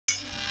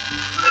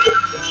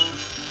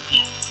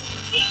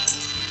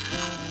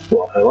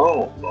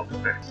Hello,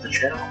 welcome back to the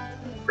channel.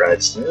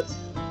 Brad Smith,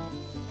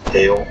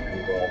 Dale,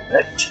 and all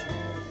met,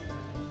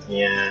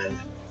 and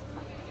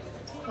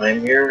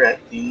I'm here at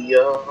the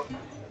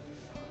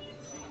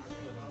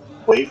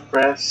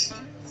Wavecrest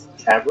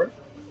Tavern.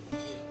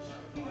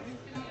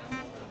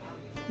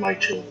 My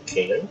tune,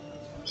 Kainaan.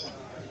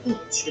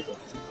 Excuse me.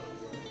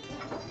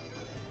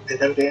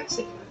 And I'm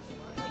dancing.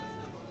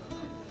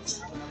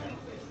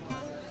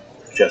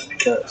 Just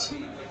because.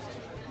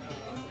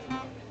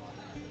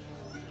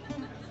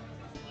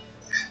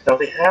 Now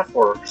the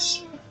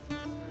half-orcs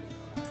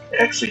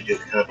actually do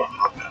kind of a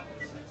hop-out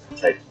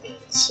type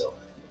dance, so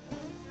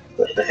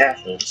but the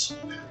halflings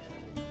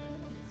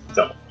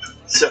don't.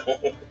 So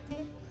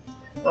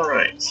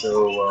alright,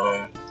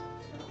 so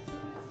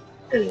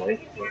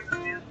anyway,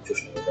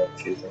 just going to grab a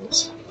few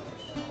things.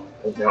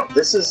 Now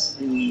this is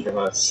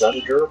the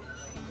Senator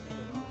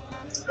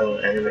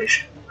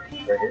animation right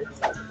here.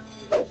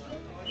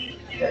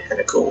 Yeah,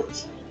 kind of cool.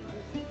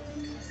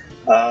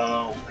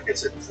 Like I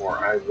said before,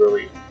 I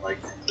really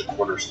like the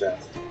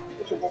quarterstaff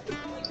as a weapon.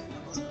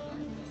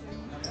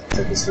 I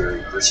think it's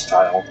very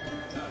versatile,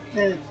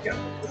 and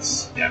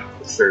it's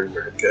very,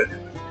 very good.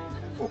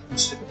 Oh,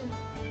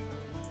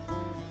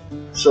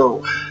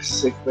 so,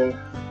 Sigmund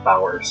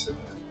Bowers.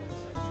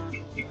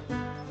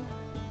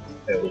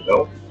 There we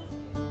go.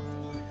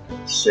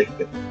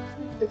 Sigmund.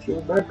 If you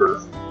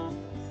remember,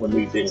 when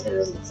we've been here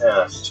in the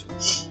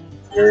past,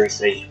 there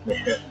is a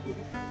man who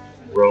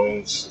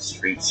roams the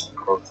streets of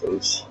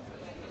Korthos,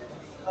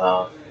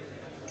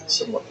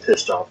 somewhat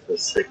pissed off with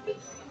Sigmund.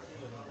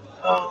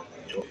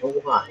 Don't know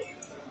why.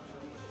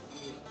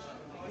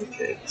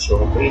 Okay,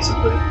 so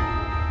basically,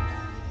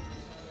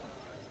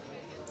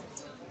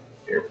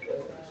 here we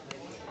go.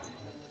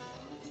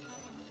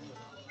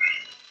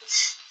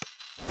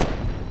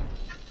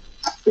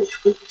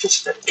 Basically,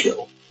 just that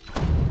kill.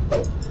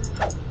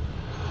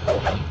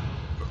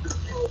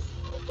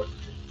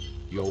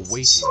 Your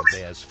waiting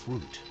bears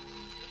fruit.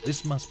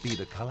 This must be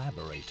the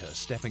collaborator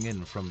stepping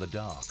in from the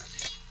dark.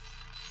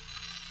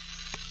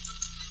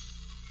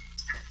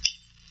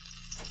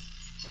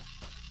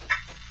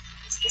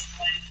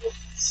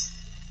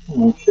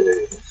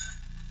 Okay.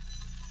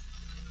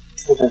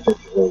 I don't think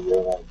you really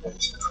realize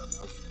things now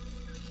enough.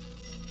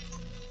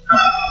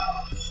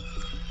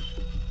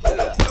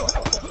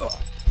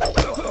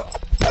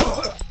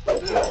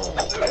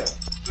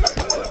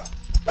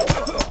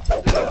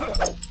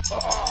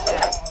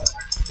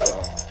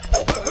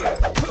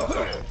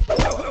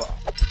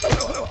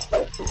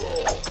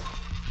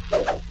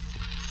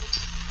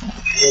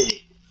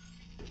 Okay.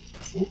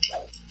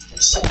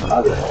 So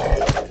hot.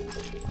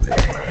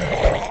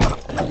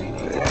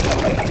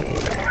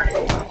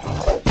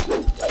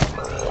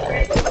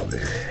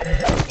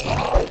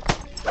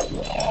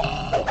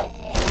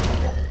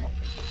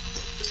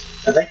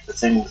 I think the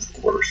thing with the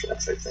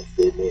quartersets, I think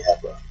they may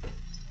have a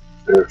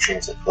better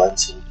chance of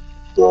glancing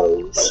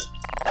blows.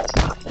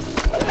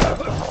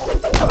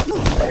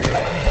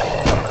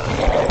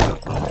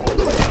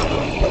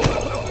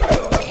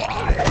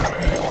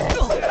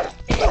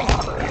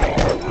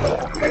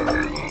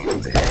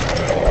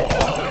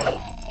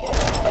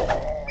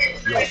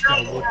 Your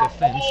stalwart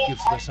defense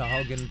gives the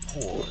Sahagin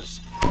pause,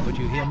 but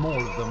you hear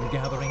more of them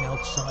gathering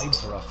outside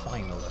for a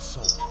final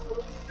assault.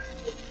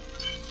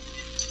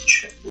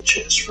 Check the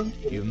chest from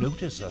here. You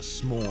notice a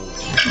small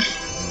chest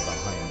hidden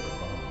behind the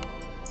bar.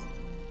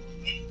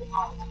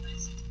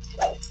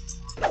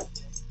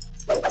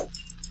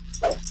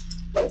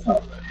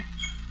 Alright.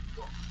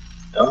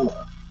 Come on.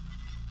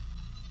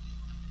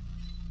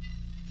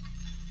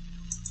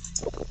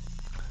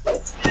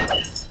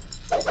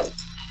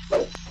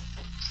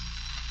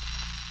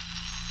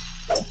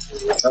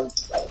 Here we come.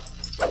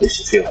 At least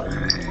you feel it.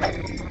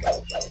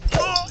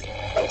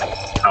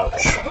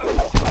 Ouch.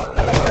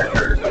 That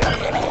hurt.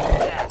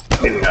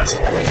 Maybe not so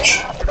much.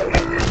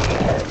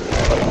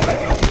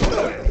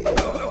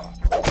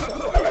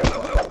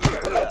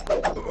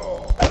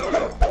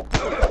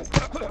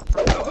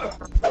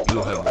 You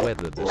have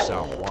weathered the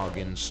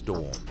Sahagin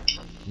storm.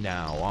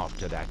 Now,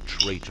 after that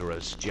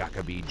traitorous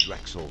Jacoby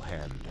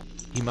Drexelhand,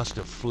 he must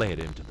have fled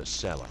into the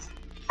cellar.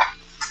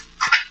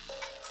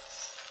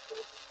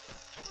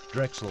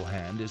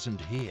 Drexelhand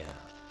isn't here.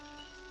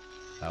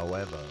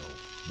 However,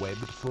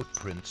 webbed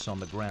footprints on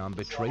the ground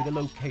betray the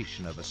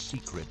location of a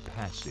secret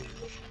passage.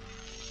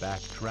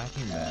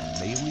 Backtracking them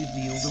may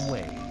reveal the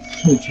way.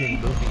 The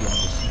chamber beyond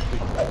the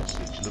secret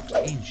passage looks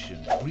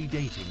ancient,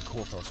 predating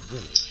Korthos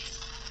village.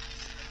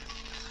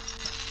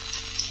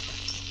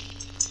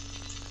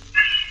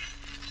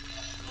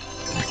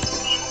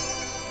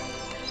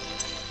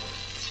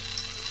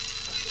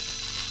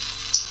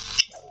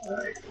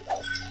 Alright.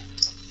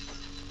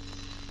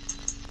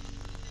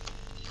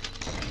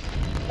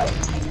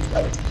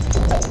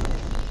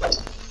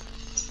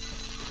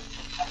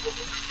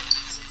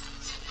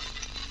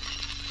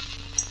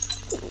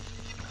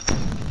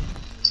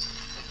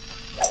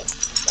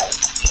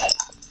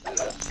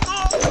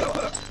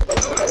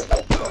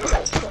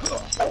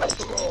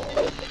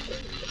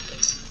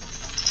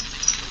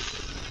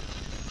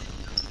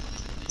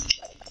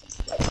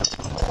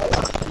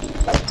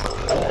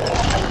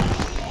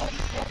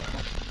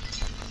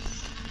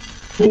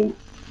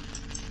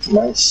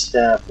 My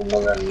staff, the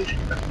one I'm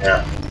using right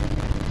now,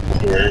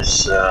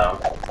 is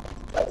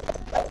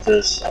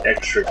does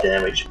extra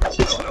damage because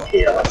it's a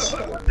chaos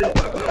weapon.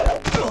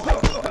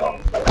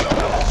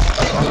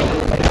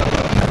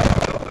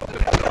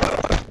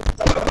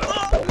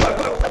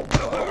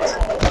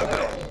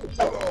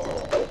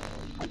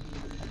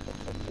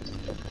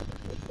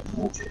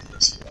 Okay,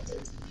 let's get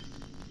it.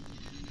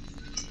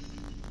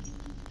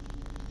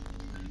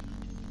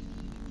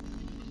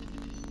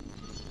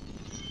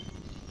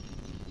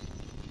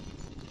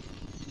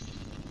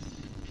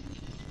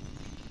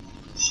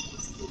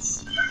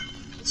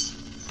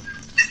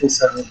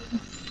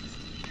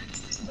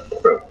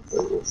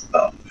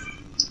 About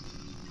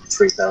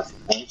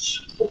 3,000 points.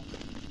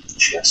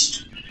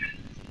 Chest.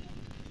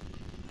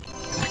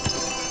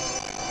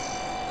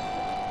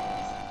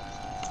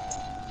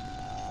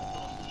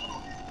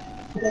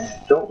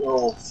 I don't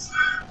know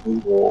if we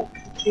will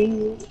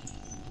continue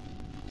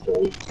the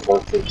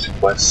Korthos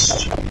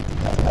quest.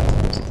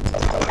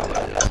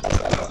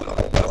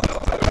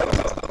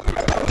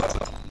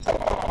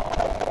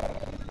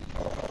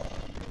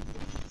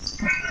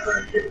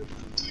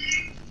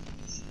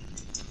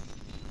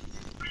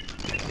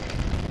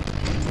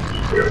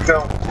 Here we go.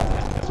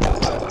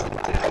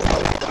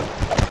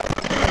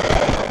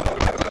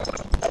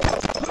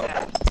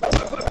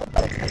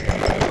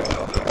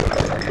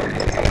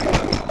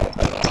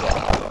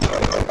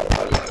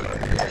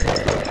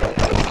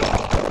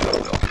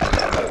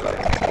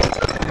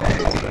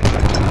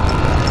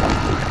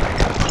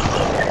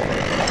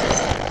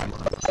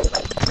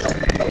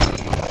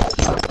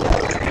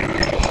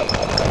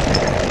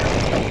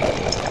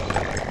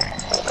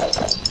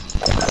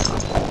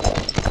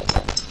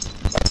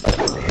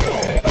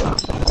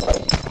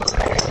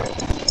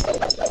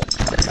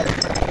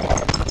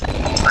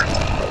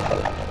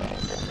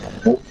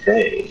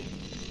 Okay.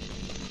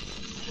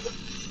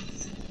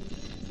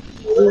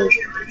 Where's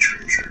my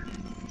treasure?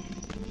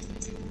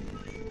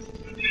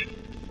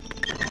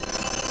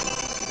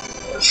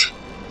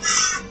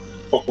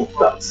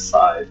 About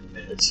 5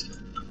 minutes.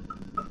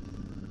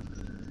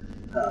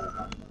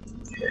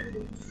 Okay.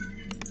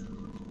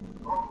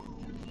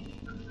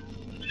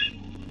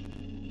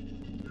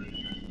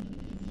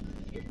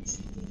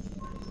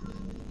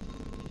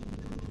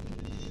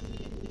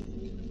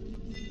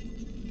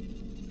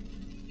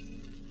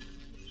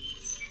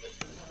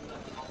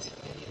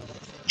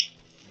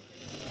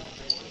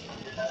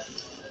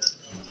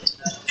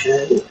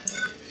 Okay.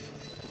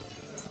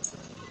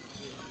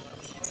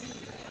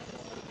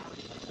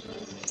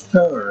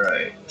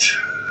 Alright.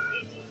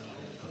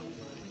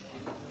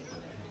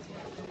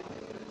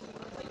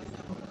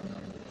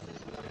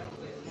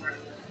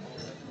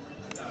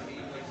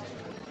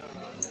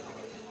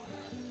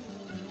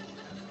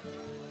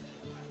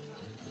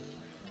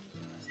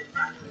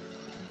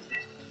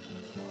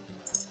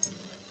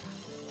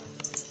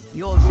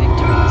 Your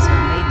victories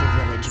have made the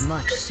village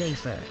much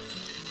safer,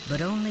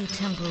 but only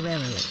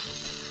temporarily.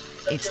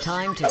 It's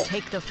time to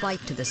take the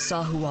fight to the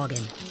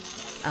Sahuagin,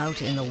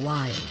 out in the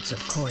wilds of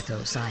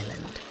Korthos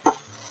Island.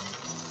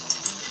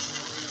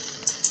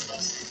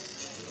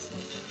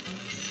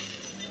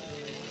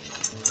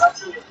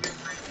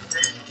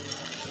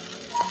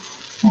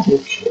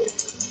 Okay.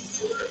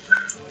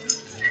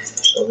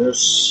 So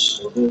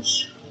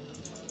this,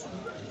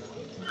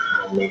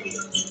 maybe.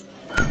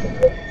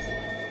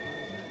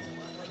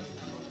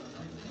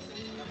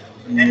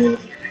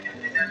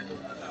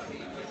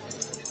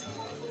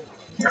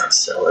 Not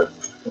sell it.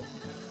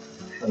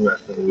 I'm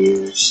not going to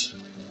use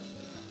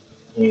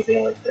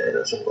anything like that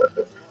as a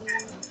weapon.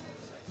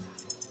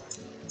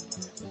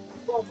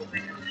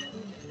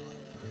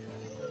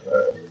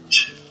 Alright.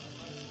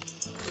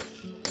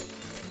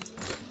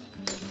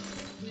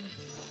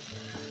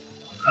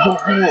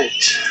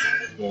 Alright.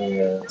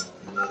 And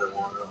another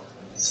one.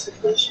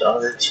 Stick this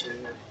daughter to.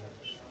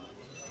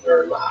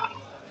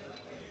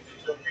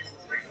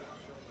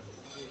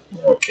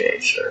 Okay,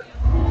 sure.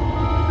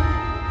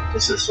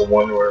 This is the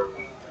one where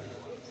we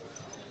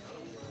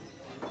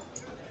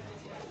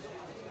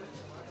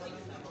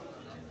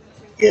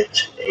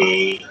get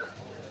a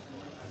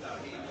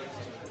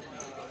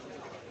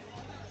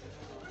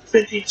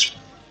vintage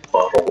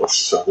bottle of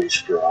Sully's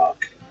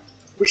grog,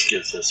 which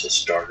gives us a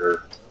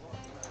starter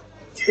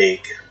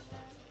cake,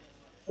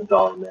 a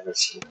dollar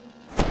medicine,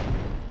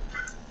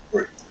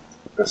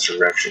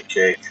 resurrection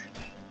cake.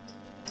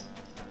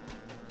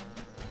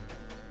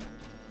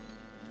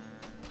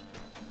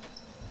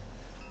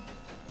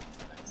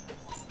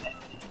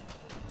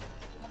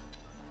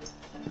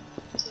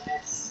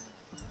 Yes.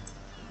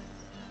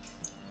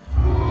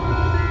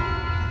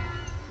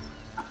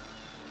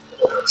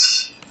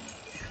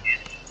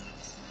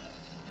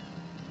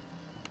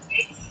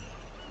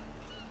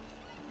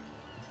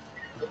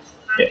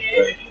 Yeah,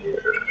 right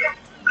here.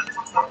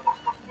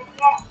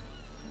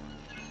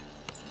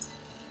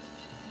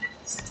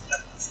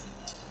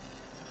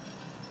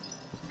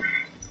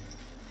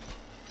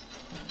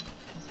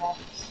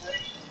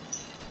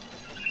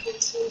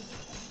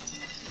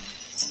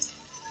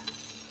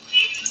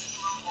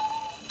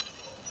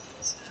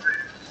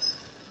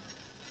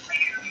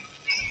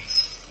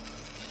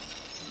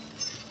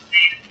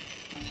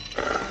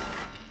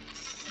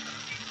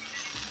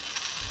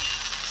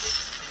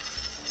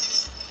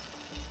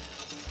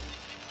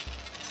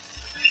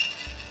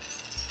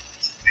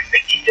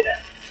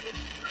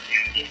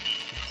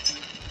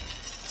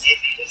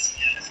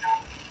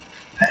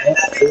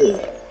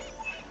 Okay.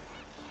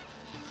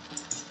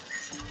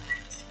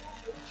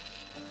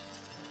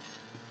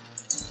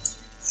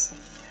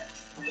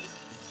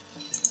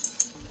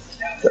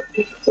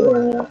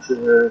 Going after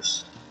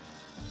this.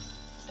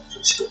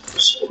 Just go for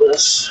some of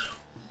this.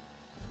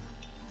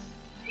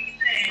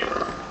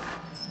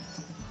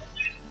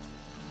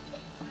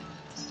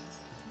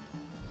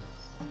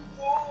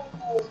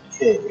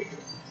 Okay.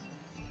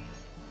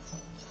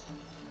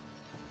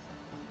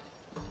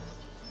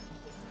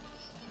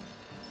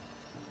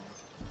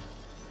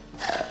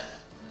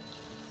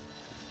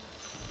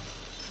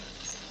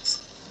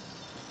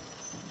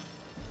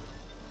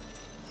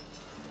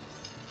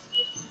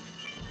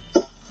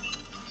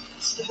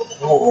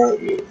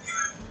 Alright.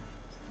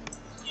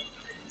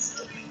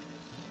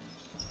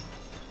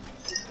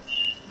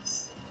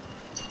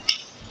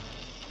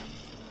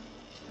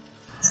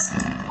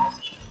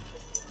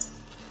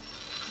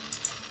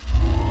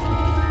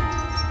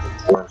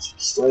 Some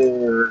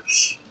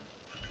slayers.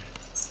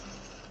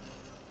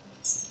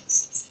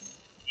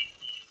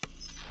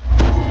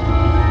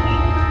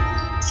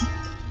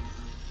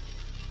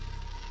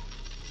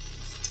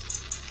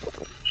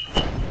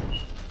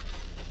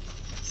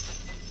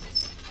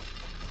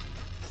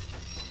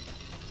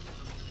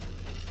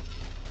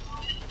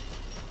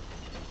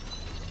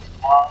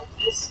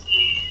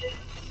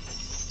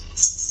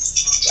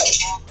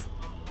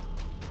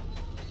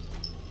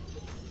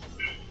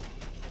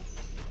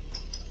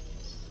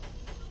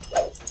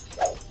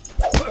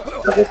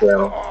 Double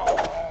down.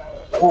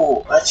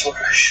 Oh, that's what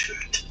I should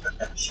have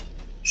done.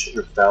 Should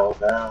have fell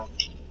down.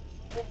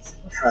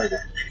 I'll try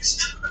that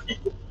next time.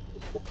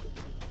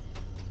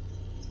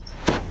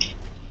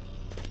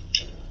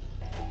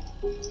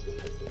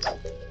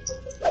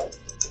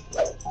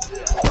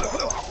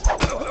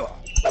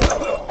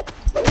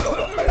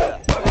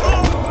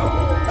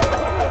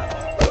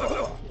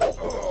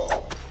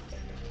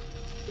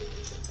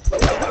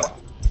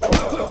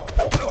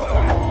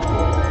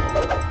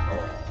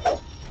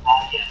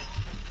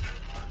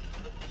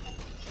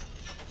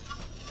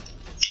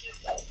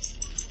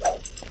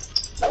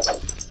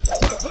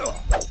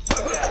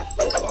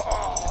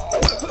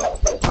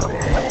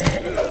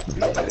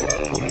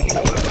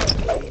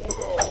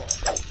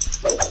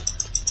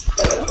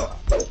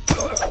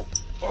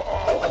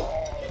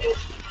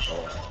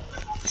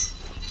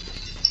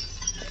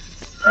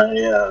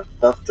 I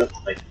buffed up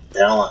my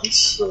balance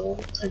so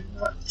I'm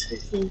not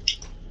taking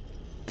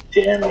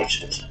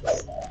damage as I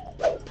fall,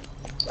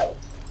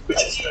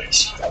 which is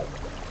nice.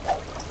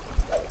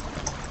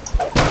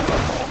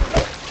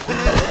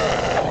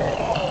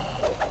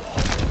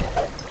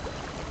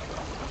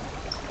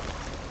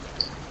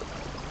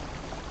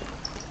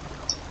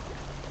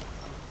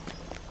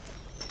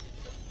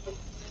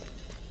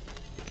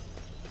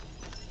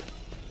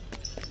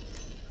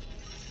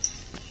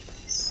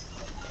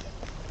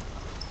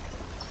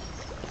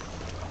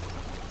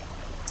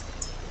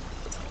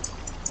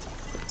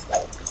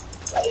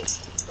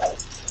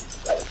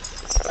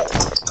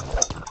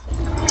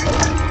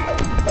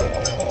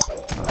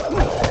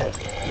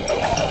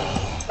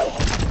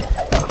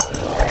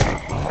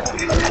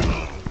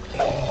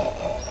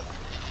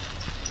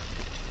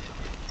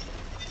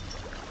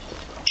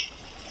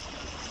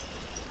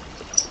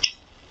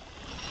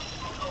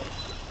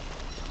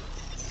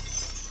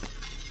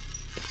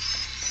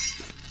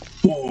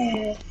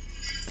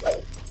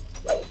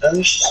 Now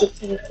this is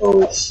something that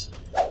always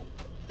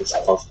is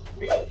puzzled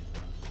me.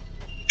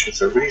 Because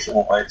the reason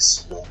why it's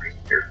snoring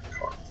here in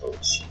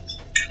Korthos is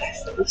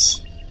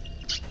because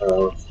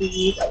of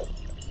the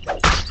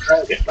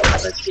dragon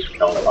that's been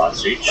held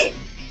hostage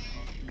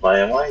by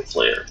a mind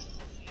flayer,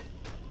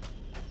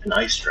 an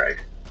ice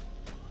dragon.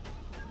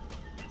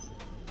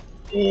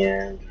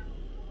 And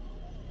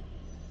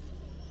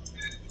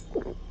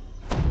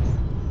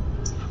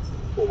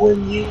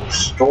when you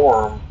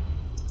storm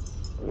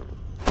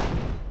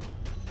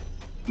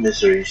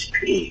Misery's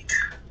Peak,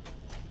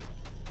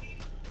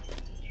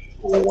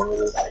 one of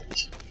the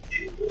things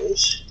you do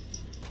is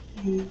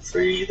you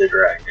free the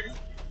dragon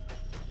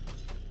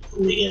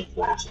from the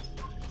influence of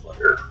the mind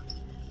flayer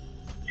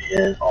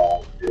and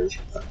all his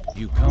weapons.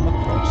 You come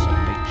across a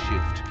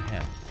makeshift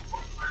camp.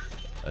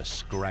 A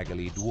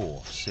scraggly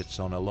dwarf sits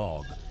on a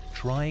log,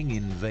 trying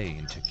in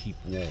vain to keep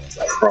warm.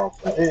 The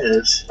problem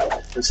is,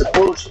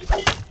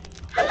 supposedly,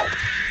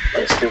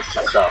 it's supposed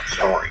to stop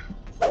snoring.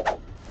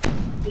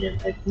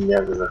 And I've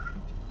never,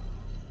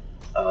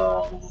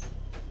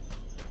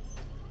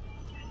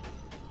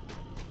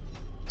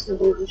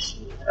 never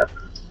seen it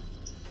happen.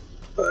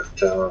 But, I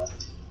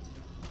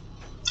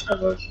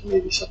don't know,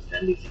 maybe something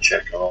I need to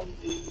check on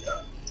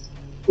the,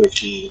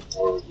 wiki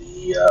or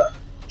the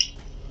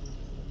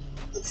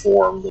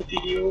forum, the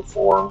DDO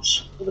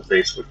forums, or the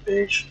Facebook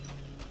page.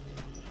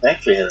 I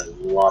actually had a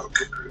lot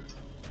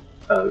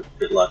of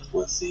good luck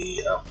with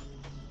the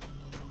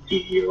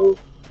DDO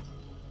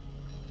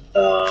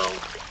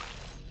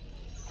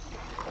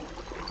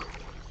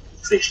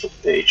Facebook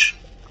page,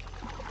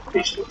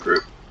 Facebook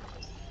group.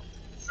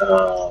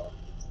 I'll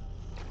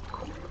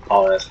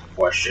ask a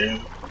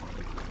question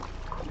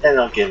and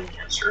I'll get an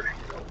answer.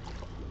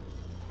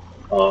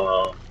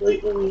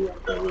 Lately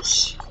there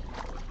was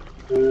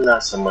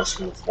not so much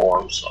in the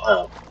forum, so I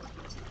don't.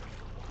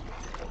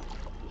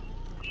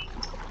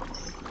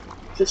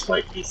 This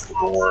might be for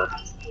more,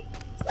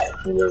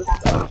 you know,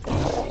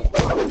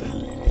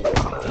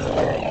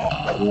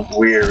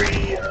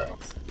 weary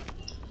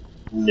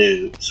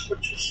noobs,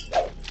 which is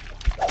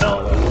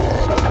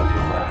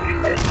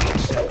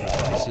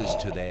sacrifices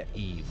to their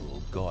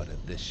evil god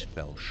at this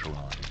spell shrine.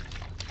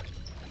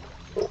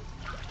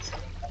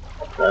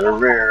 Not a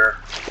rare.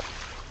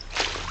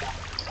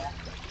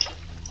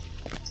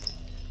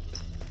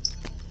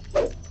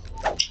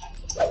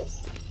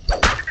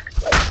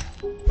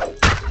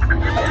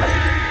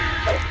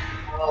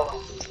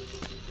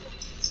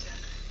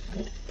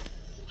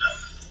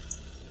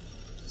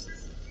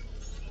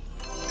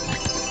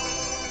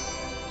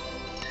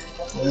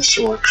 This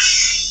works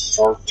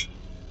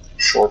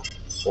short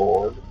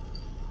sword,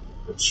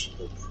 which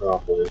will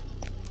probably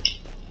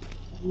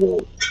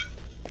won't.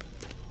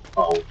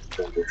 I'll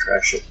tender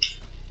trash it.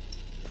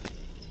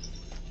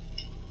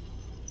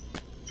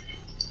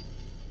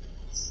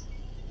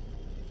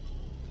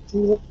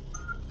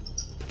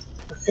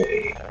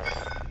 Okay.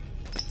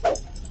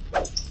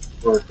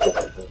 We're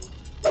done.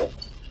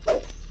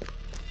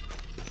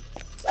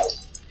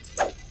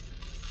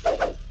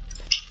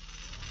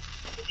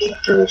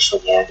 There's some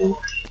wagon.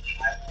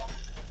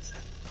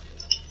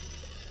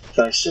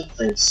 I should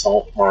think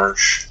Salt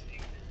Marsh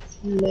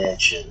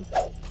Mansion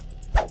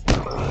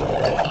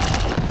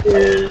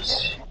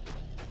is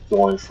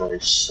going for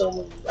a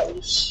summon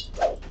base.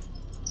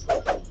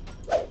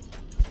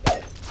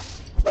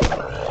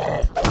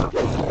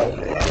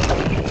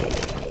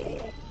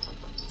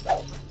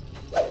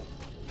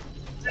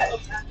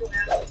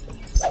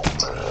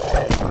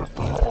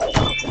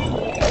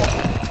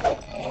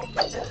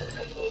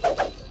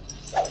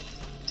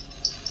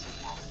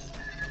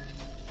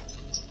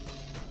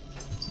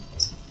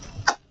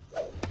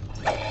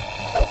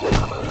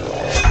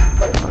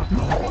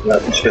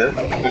 That's good.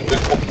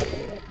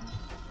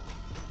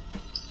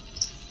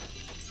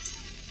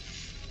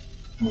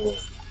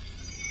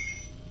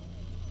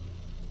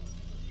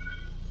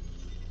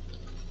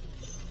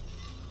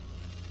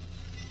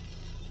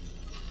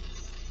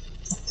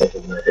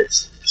 Thinking that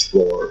it's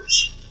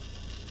explorers.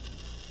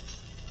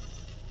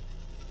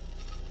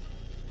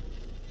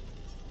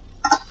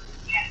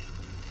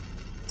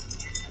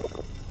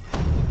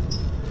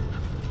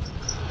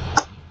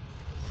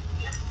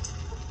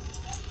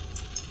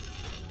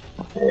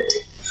 Okay.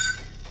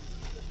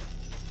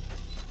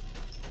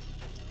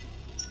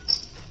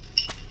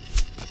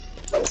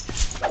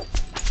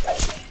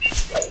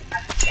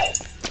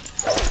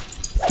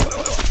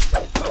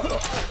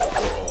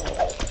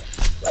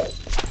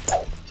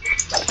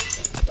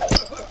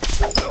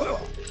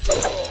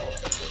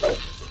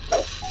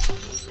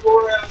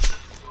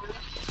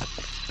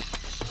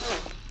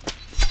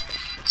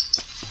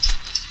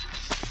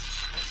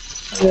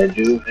 I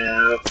do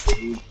have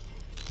the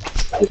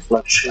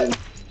deflection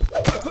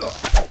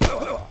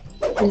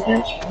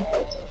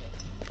enhancement.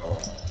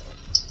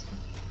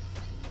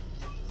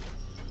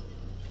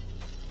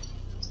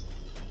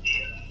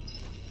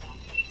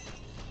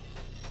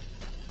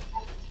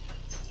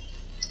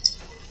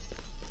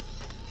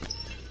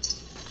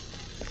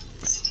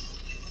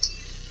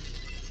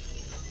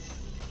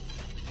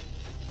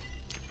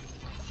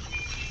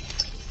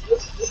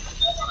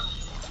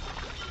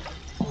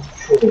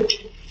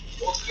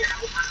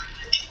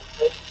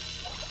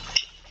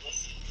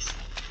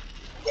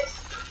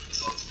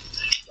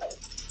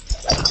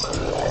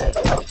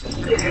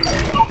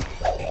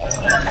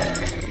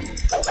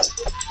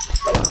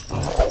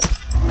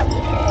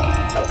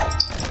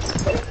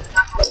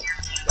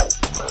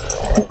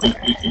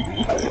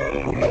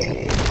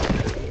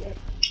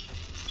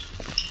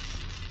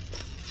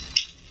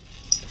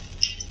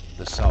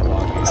 The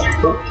Sawagi keep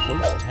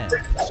close tabs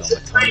on the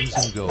comings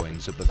and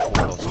goings of the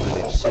Korthos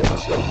village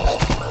citizens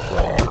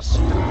from this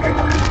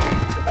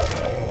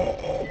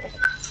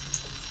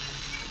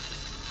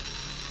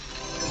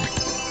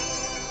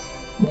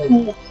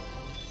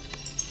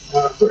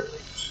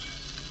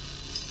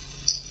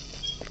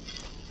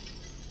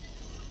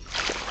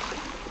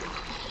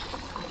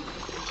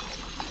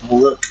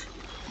Look,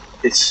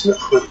 it's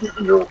snowing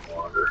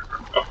underwater.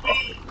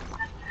 Okay.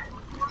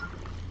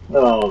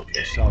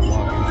 The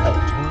Sawagi have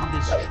turned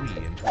this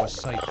tree into a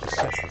site for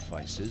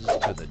sacrifices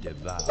to the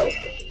devoured.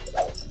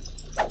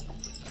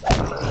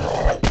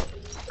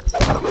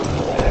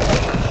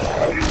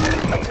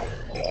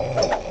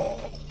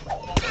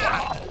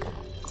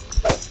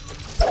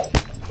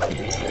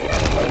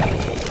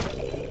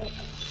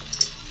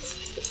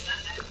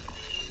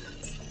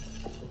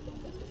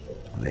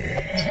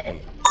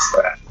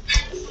 Crap.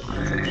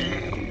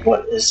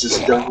 What is this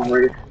double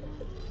rig?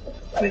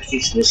 It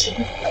keeps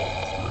missing.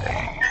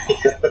 It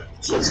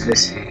keeps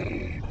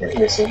missing. And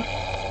missing.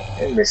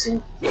 And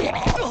missing.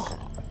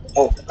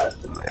 Oh.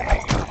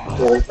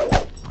 Really?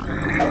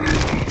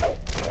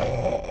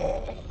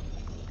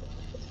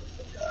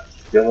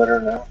 Feel it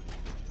or not?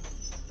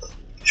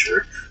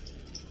 Jerk.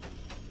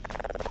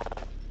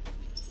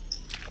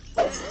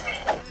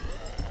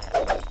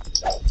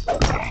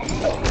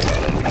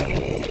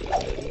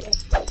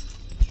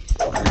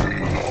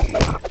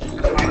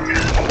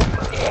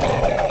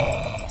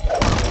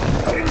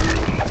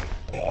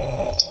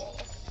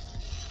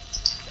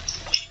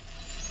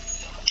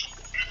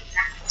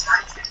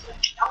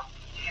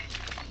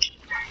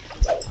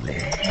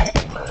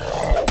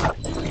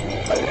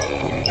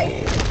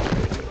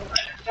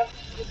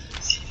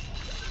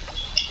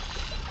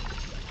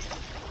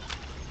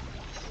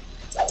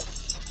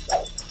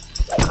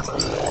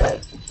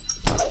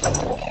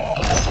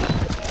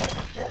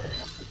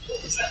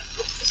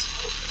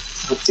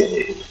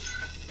 Okay.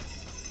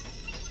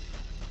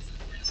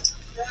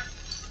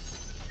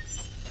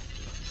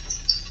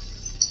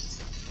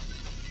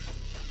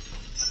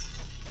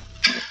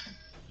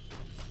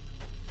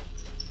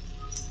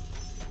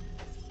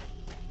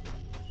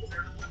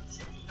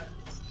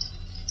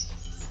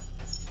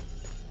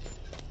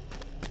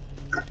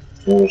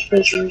 Here's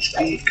Misery's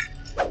Peak.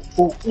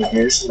 Oh, and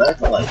here's some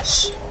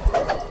acolytes.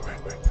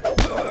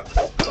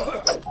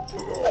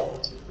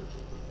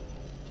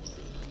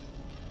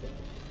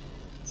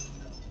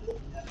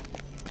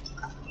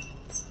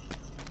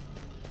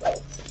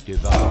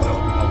 Devout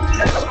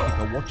occultists keep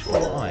a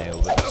watchful eye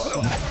over the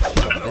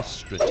siege from this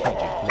strategic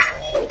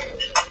location.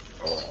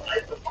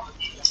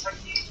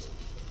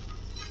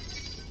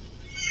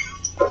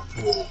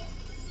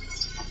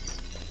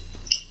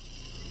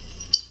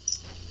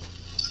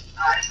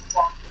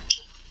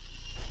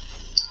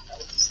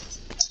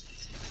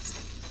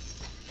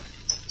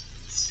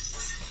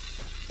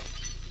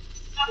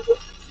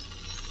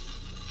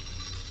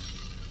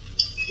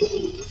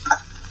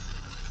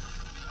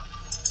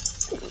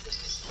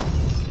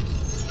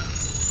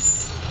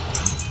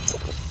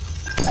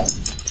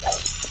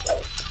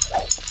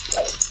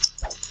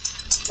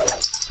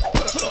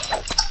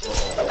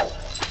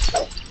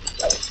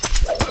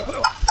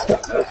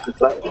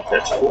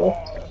 That's cool.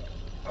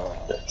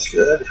 That's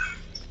good.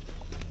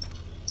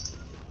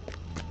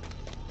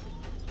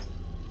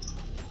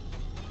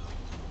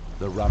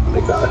 The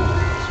rumbling sounds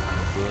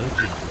converge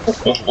into a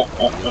single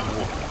body of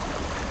water.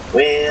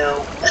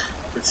 Well,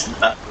 it's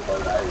not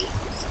what I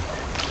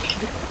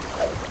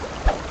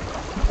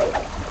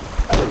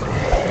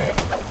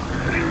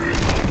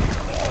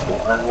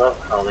I love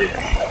how they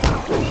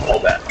pull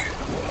back.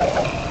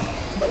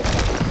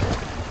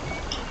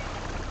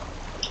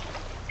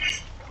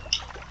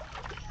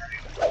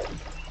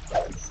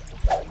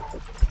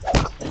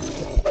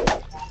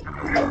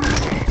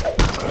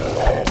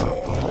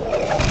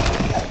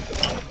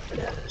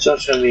 So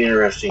it's going to be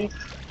interesting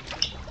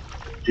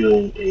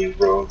doing a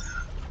rogue,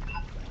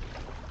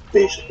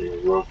 basically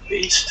a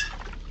rogue-based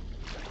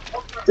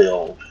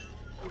build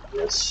of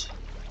this.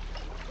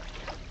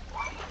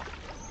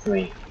 I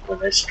mean,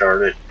 when I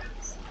started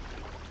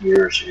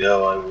years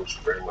ago, I was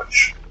pretty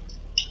much,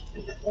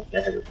 I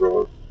had a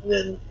rogue, and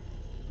then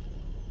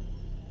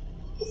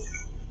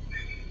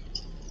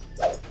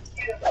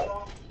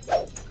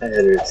I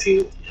added a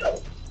few,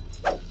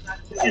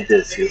 I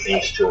did a few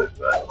things to it,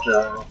 but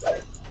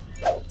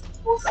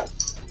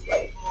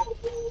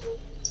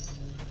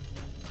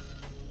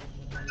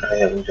I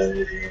haven't done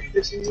anything in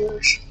 50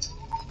 years.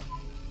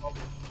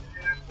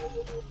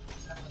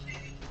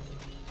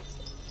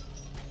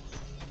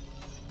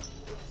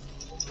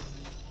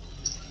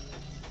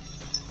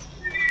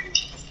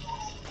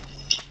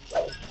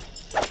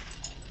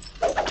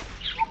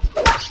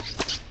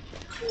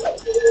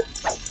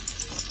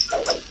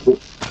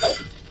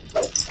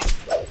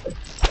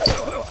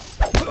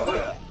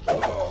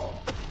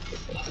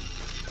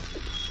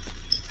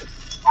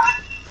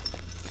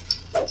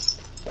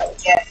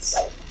 Yes,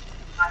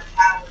 my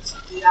powers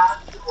are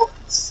beyond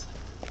yours,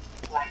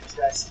 like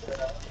dress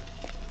girl.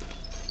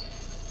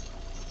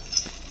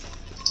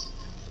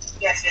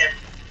 Yes, him.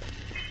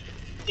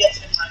 Yes,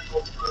 him, my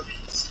old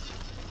movies.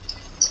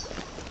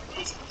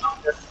 Feast on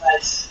the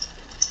flesh.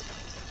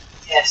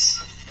 Yes.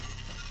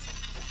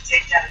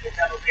 Take down your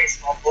fellow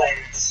baseball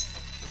players.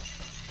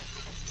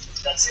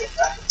 That's it,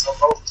 I can go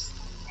both.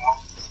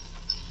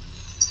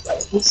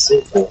 Let's see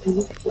if I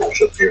can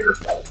finish up here.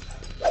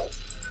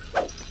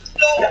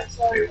 Yeah,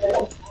 there we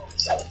go.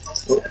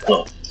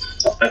 Oh,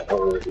 I've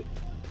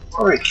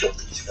already killed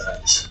these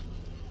guys.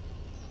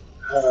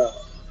 I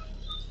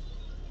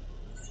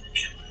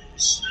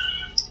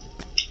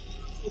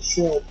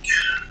think,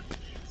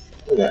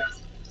 yeah,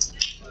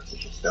 I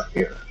think it's down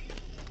here.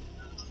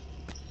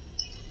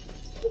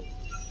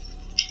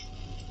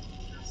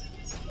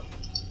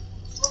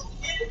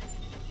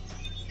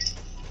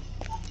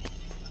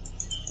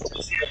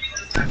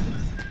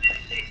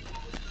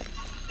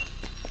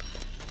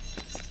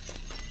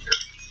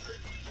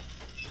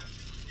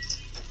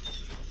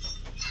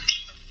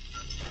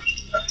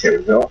 Here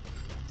we go.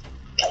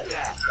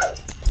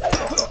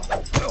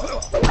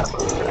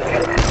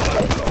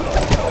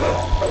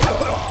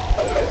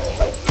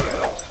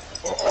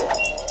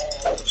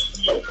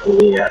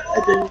 Yeah,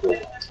 I didn't do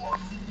it.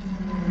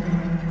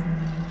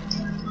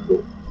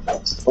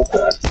 Oh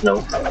god, no.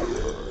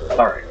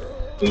 Alright,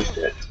 he's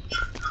dead.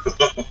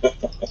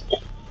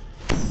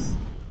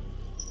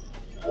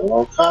 Got a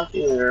little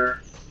cocky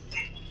there.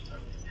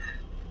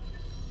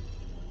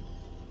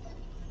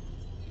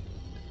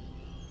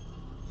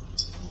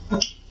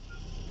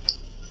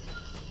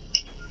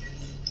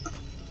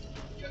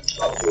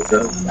 Here we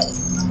go.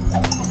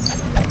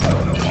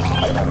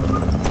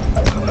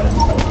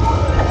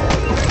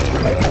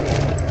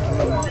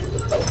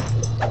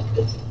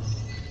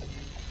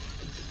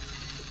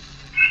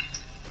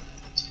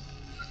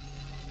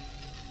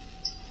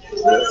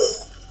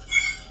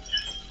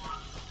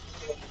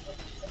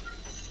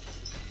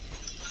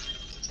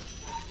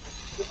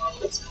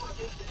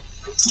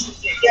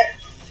 Yeah.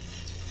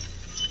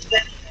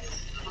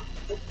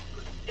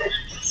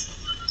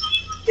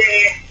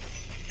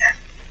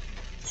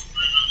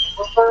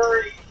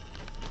 Furry.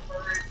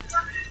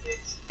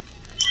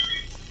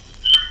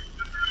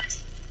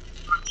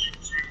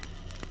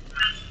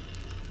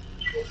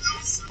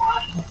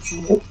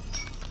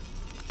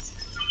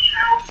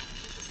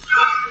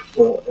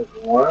 Well,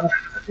 everyone,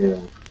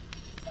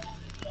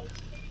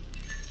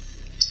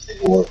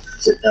 we'll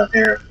sit down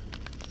here,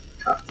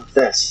 talk with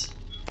this,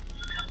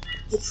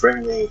 the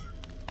friendly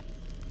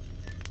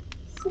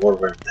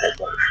dwarven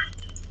peddler.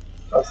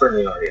 How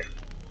friendly are you?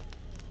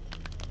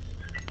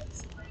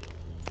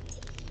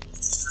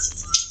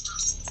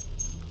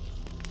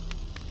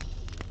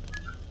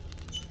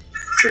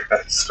 Sure,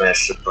 I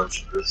smashed a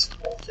bunch of this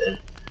in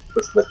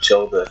with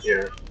Matilda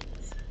here.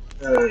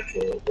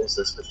 Okay, this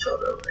is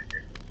Matilda right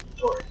here.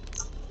 Alright,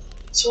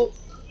 so,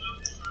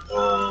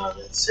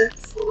 that's it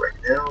for right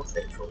now.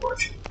 Thanks for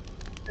watching,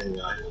 and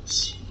I will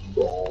see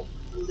you all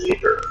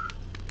later.